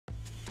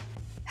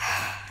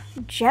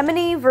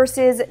Gemini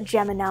versus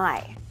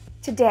Gemini,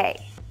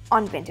 today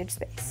on Vintage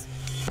Space.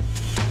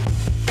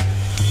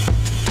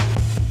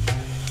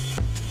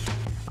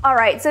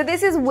 Alright, so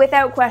this is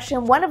without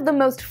question one of the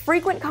most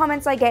frequent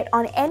comments I get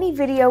on any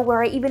video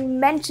where I even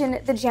mention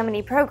the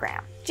Gemini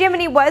program.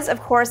 Gemini was,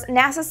 of course,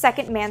 NASA's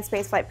second manned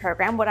spaceflight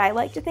program, what I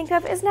like to think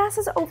of as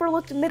NASA's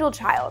overlooked middle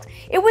child.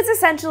 It was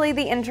essentially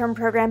the interim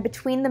program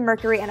between the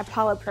Mercury and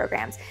Apollo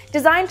programs,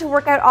 designed to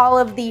work out all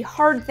of the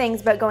hard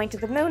things about going to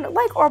the moon,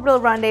 like orbital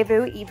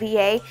rendezvous,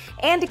 EVA,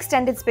 and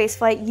extended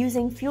spaceflight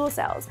using fuel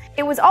cells.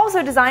 It was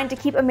also designed to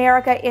keep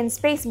America in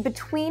space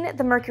between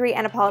the Mercury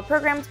and Apollo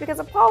programs because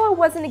Apollo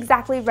wasn't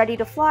exactly ready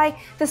to fly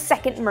the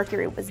second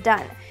Mercury was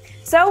done.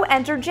 So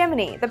enter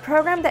Gemini, the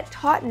program that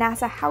taught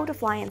NASA how to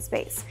fly in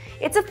space.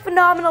 It's a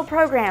phenomenal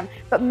program,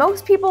 but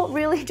most people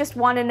really just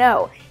want to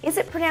know, is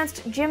it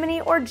pronounced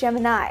Gemini or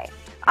Gemini?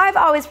 I've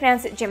always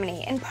pronounced it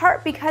Gemini, in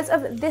part because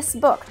of this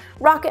book,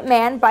 Rocket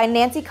Man by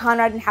Nancy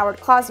Conrad and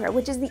Howard Klausner,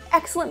 which is the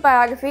excellent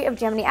biography of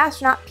Gemini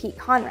astronaut Pete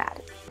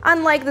Conrad.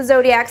 Unlike the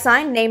zodiac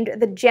sign named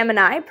the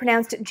Gemini,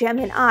 pronounced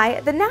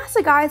Gemin-eye, the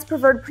NASA guys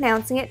preferred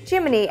pronouncing it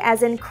Gemini,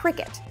 as in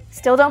cricket.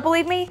 Still don't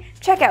believe me?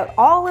 Check out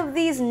all of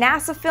these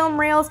NASA film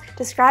reels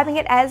describing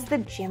it as the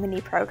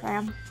Gemini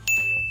program.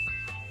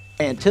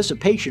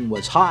 Anticipation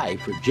was high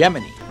for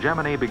Gemini.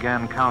 Gemini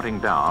began counting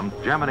down.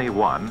 Gemini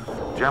 1.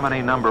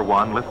 Gemini number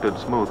 1 lifted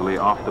smoothly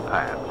off the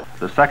pad.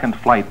 The second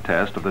flight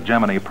test of the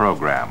Gemini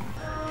program.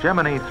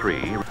 Gemini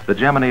 3, the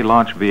Gemini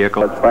launch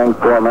vehicle. Frank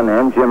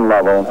Borman and Jim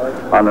Lovell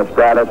on the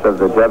status of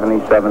the Gemini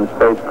 7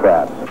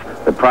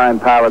 spacecraft. The prime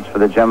pilots for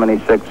the Gemini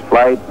 6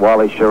 flight,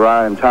 Wally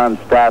Schirra and Tom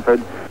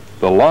Stafford.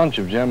 The launch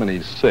of Gemini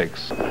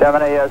 6.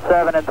 Gemini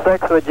 7 and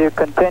 6, would you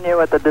continue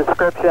with the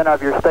description of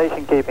your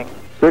station keeping?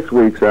 6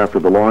 weeks after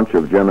the launch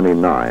of Gemini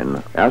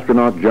 9,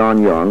 astronaut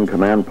John Young,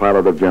 command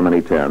pilot of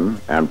Gemini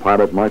 10, and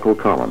pilot Michael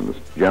Collins,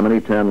 Gemini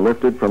 10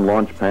 lifted from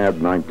launch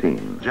pad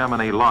 19.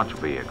 Gemini launch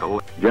vehicle.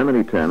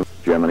 Gemini 10,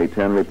 Gemini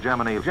 10...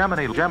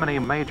 Gemini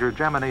major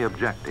Gemini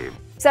objective.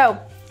 So,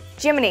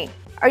 Gemini,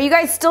 are you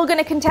guys still going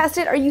to contest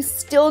it? Are you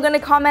still going to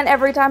comment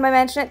every time I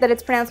mention it that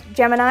it's pronounced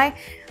Gemini?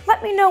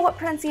 Let me know what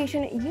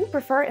pronunciation you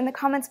prefer in the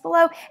comments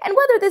below, and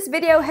whether this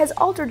video has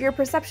altered your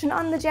perception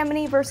on the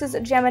Gemini versus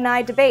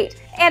Gemini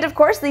debate. And of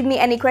course, leave me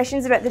any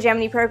questions about the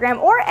Gemini program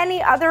or any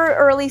other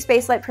early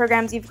spaceflight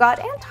programs you've got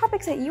and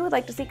topics that you would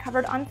like to see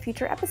covered on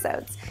future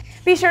episodes.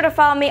 Be sure to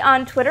follow me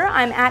on Twitter.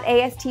 I'm at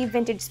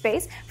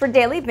ASTVintageSpace for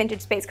daily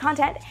Vintage Space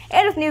content,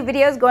 and with new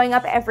videos going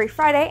up every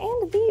Friday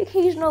and the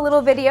occasional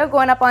little video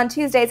going up on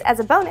Tuesdays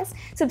as a bonus,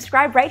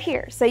 subscribe right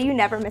here so you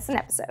never miss an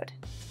episode.